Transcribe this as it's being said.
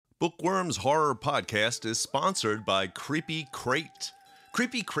Book Worms Horror Podcast is sponsored by Creepy Crate.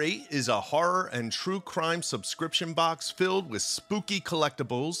 Creepy Crate is a horror and true crime subscription box filled with spooky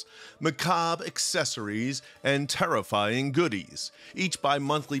collectibles, macabre accessories, and terrifying goodies. Each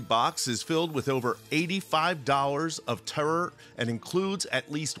bi-monthly box is filled with over $85 of terror and includes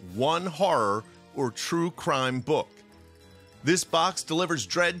at least one horror or true crime book. This box delivers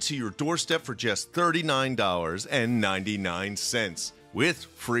dread to your doorstep for just $39.99 with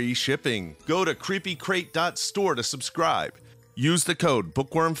free shipping. Go to creepycrate.store to subscribe. Use the code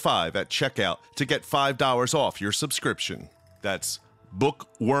BOOKWORM5 at checkout to get $5 off your subscription. That's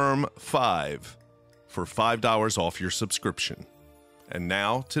BOOKWORM5 for $5 off your subscription. And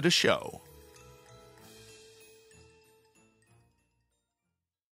now to the show.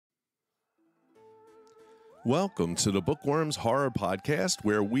 Welcome to the Book Worms Horror Podcast,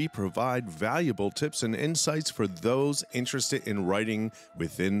 where we provide valuable tips and insights for those interested in writing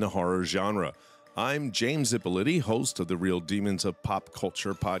within the horror genre. I'm James Ippoliti, host of the Real Demons of Pop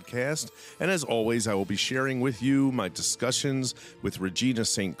Culture podcast, and as always, I will be sharing with you my discussions with Regina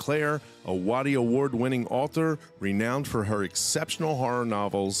St. Clair, a Waddy Award-winning author renowned for her exceptional horror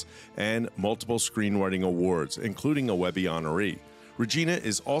novels and multiple screenwriting awards, including a Webby honoree. Regina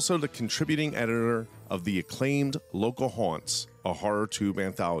is also the contributing editor of the acclaimed Local Haunts, a horror tube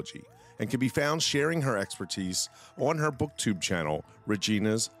anthology, and can be found sharing her expertise on her booktube channel,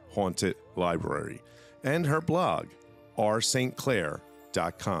 Regina's Haunted Library, and her blog,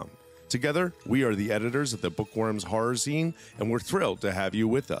 rstclair.com. Together, we are the editors of the Book Worms Horror Zine, and we're thrilled to have you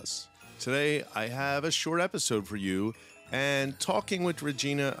with us. Today, I have a short episode for you and talking with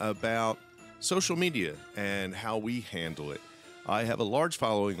Regina about social media and how we handle it. I have a large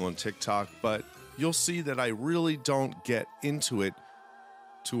following on TikTok, but you'll see that I really don't get into it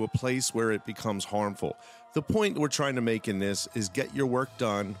to a place where it becomes harmful. The point we're trying to make in this is get your work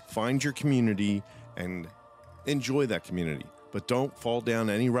done, find your community, and enjoy that community. But don't fall down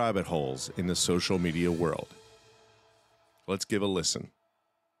any rabbit holes in the social media world. Let's give a listen.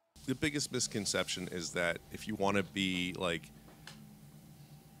 The biggest misconception is that if you want to be like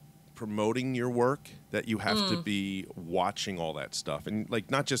promoting your work, that you have to be watching all that stuff. And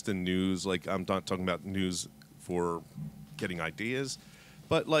like not just the news, like I'm not talking about news for getting ideas,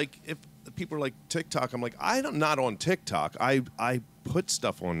 but like if people are like TikTok, I'm like, I'm not on TikTok. I put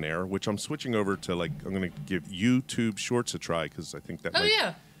stuff on there, which I'm switching over to like, I'm going to give YouTube Shorts a try because I think that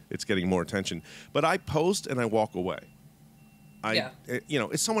it's getting more attention. But I post and I walk away.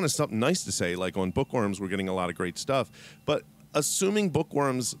 If someone has something nice to say, like on Bookworms, we're getting a lot of great stuff. But assuming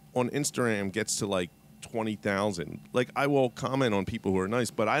Bookworms on Instagram gets to like 20,000, like I will comment on people who are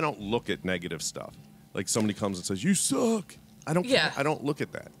nice, but I don't look at negative stuff. Like somebody comes and says, "You suck." I don't look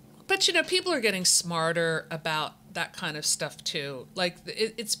at that. But, people are getting smarter about that kind of stuff, too. Like,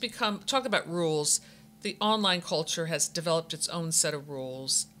 it's become, talk about rules, the online culture has developed its own set of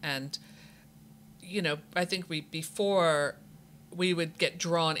rules. And, I think before we would get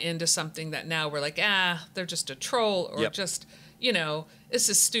drawn into something that now we're like, they're just a troll or just, this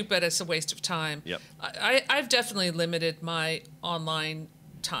is stupid, it's a waste of time. Yep. I've definitely limited my online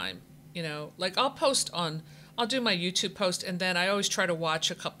time, like I'll do my YouTube post, and then I always try to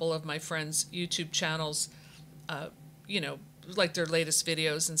watch a couple of my friends' YouTube channels, like their latest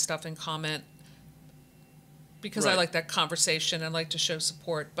videos and stuff, and comment, because I like that conversation and like to show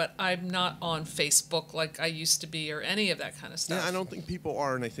support. But I'm not on Facebook like I used to be or any of that kind of stuff. Yeah, I don't think people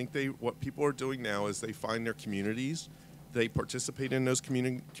are, and I think what people are doing now is they find their communities, they participate in those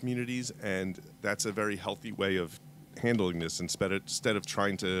communities, and that's a very healthy way of handling this instead of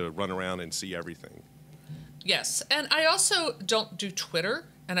trying to run around and see everything. Yes, and I also don't do Twitter,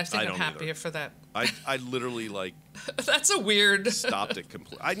 and I think I'm happier for that. I literally like that's a weird stopped it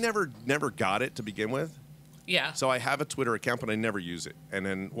completely. I never got it to begin with. Yeah. So I have a Twitter account, but I never use it. And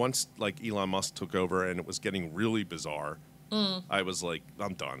then once like Elon Musk took over and it was getting really bizarre, I was like,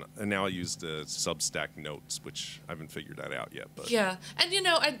 I'm done. And now I use the Substack notes, which I haven't figured that out yet. But yeah, and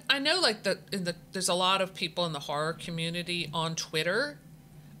I know like there's a lot of people in the horror community on Twitter,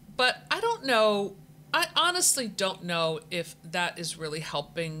 but I don't know. I honestly don't know if that is really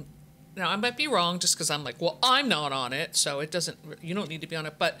helping. Now, I might be wrong just because I'm like, well, I'm not on it, so you don't need to be on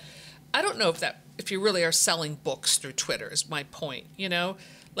it. But I don't know if you really are selling books through Twitter is my point,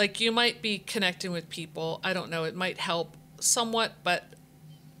 Like, you might be connecting with people. I don't know. It might help somewhat, but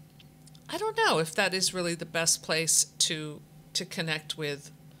I don't know if that is really the best place to connect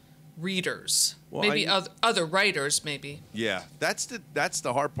with readers. Well, maybe other writers, maybe. Yeah, that's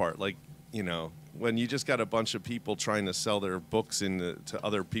the hard part. Like, when you just got a bunch of people trying to sell their books to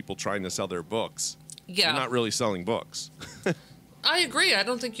other people trying to sell their books, you're not really selling books. I agree. I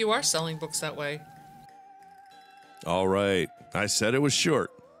don't think you are selling books that way. All right. I said it was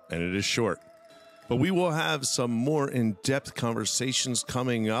short, and it is short. But we will have some more in-depth conversations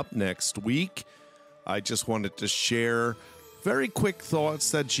coming up next week. I just wanted to share very quick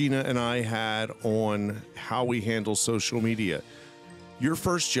thoughts that Gina and I had on how we handle social media. Your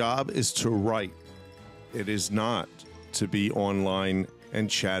first job is to write. It is not to be online and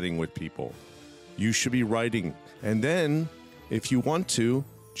chatting with people. You should be writing. And then, if you want to,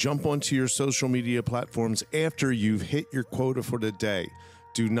 jump onto your social media platforms after you've hit your quota for the day.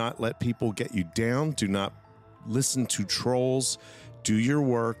 Do not let people get you down. Do not listen to trolls. Do your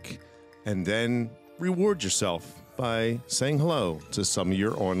work, and then reward yourself by saying hello to some of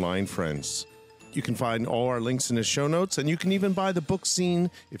your online friends. You can find all our links in the show notes, and you can even buy the book zine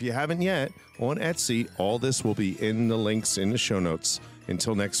if you haven't yet on Etsy. All this will be in the links in the show notes.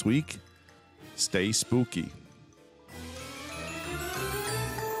 Until next week, stay spooky.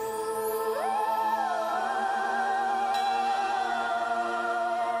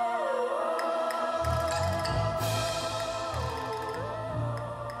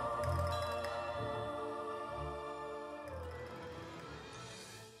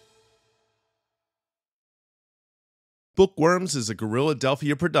 Book Worms is a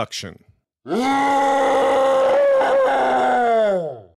Guerrilladelphia production.